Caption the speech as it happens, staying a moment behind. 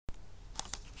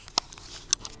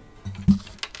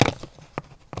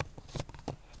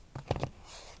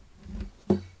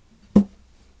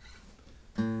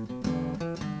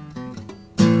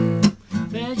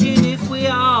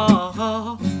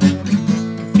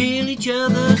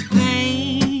other's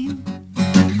pain,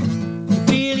 to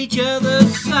feel each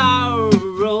other's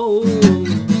sorrow,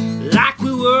 like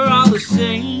we were all the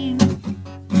same.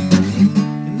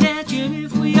 Imagine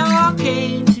if we all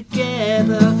came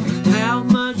together, how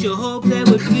much you hope there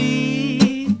would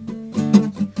be,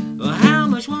 or how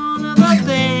much one of us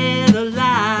better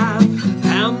life,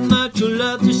 how much you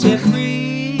love to set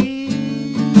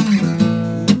free.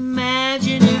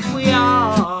 Imagine if we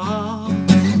all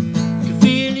could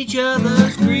feel each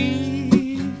other's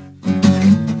grief,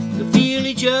 to feel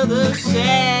each other's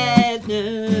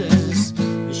sadness,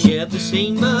 to share the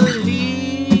same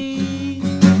belief.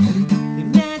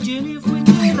 Imagine if we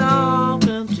could all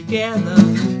come together,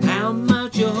 how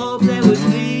much you hope there would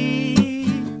be,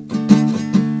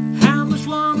 how much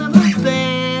one of us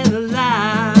better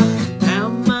life, how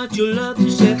much you love to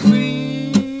set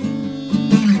free.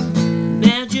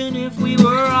 Imagine if we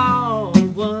were all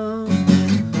one,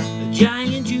 a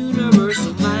giant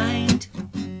universal mind,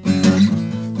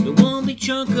 the one big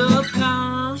chunk of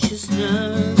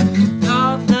consciousness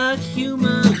called the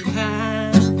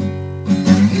humankind.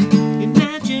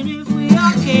 Imagine if we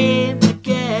all came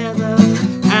together,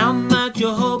 how much you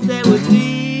hope there would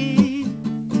be,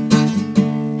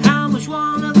 how much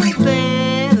one of us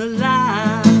better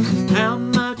life, how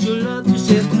much you love to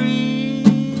set free.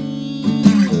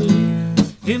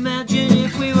 Imagine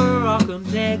if we were all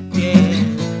connected,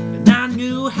 and I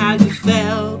knew how you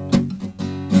felt,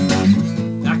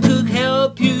 I could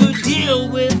help you deal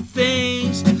with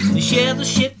things, and share the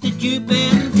shit that you've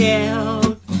been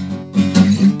dealt.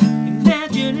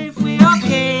 Imagine if we all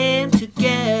came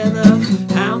together,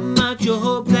 how much you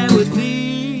hope there would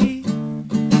be,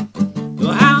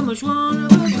 or how much one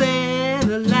of us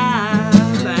better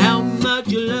life, how much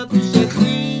you love to set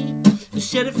free, to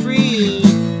set it free.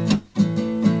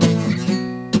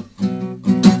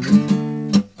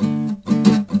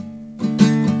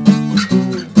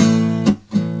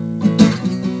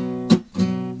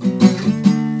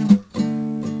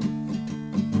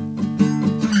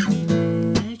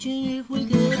 Imagine if we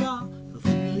could all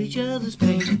feel each other's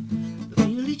pain,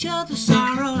 feel each other's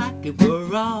sorrow like if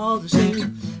we're all the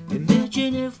same.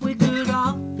 Imagine if we could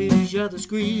all feel each other's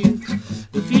grief,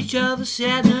 feel each other's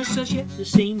sadness, such yet the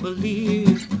same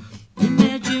belief.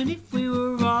 Imagine if we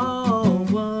were all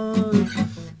one,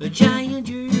 a giant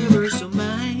universal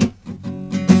mind,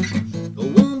 a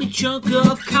one big chunk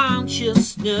of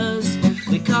consciousness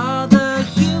we call the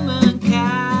humankind.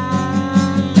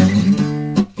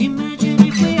 Imagine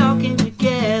if we all came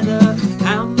together,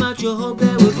 how much you hope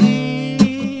there would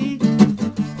be,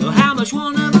 or how much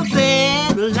one of us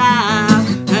better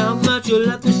life, how much you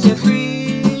love to set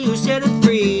free, you set it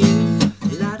free.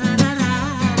 La da da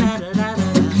da da da da da,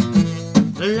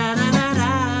 la da da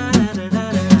da da da da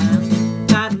da,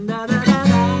 da da da da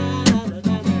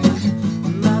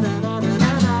da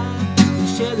da da, you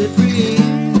set it free.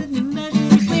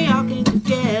 Imagine if we all came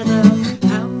together,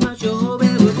 how much you hope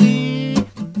it would be,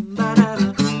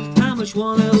 how much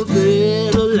one of us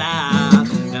better life,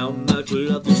 how much you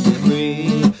love to set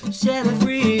free, set it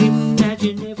free.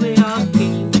 Imagine if we all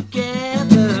came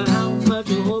together, how much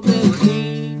you hope it would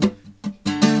be,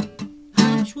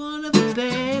 how much one of us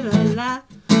better life,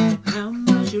 how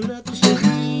much you love